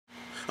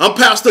I'm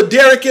Pastor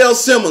Derrick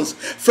Simmons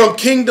from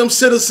Kingdom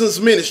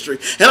Citizens Ministry,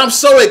 and I'm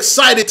so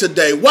excited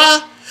today.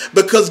 Why?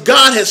 Because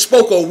God has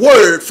spoke a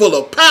word full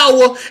of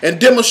power and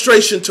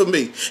demonstration to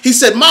me. He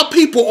said, my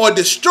people are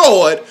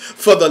destroyed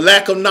for the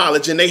lack of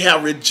knowledge, and they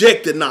have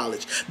rejected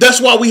knowledge. That's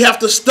why we have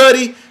to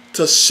study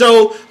to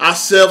show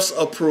ourselves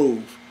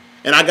approved.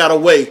 And I got a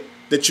way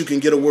that you can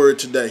get a word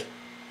today.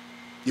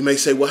 You may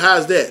say, well,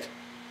 how's that?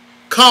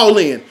 Call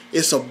in.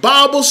 It's a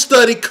Bible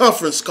study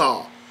conference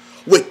call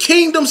with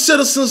Kingdom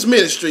Citizens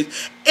Ministry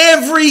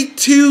every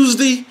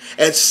Tuesday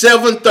at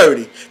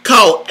 7:30.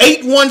 Call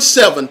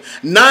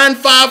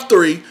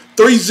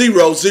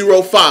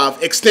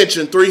 817-953-3005,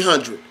 extension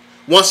 300.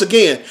 Once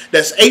again,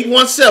 that's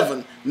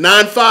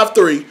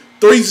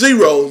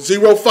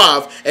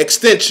 817-953-3005,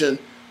 extension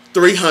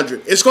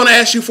 300. It's going to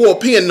ask you for a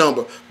PIN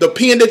number. The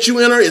PIN that you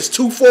enter is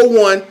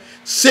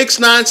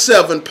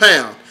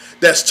 241-697#.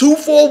 That's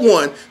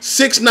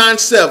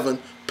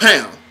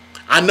 241-697#.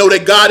 I know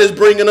that God is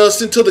bringing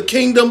us into the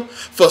kingdom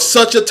for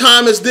such a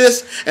time as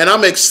this, and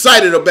I'm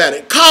excited about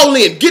it. Call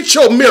in, get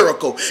your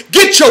miracle,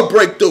 get your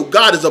breakthrough.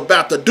 God is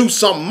about to do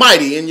something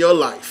mighty in your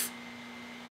life.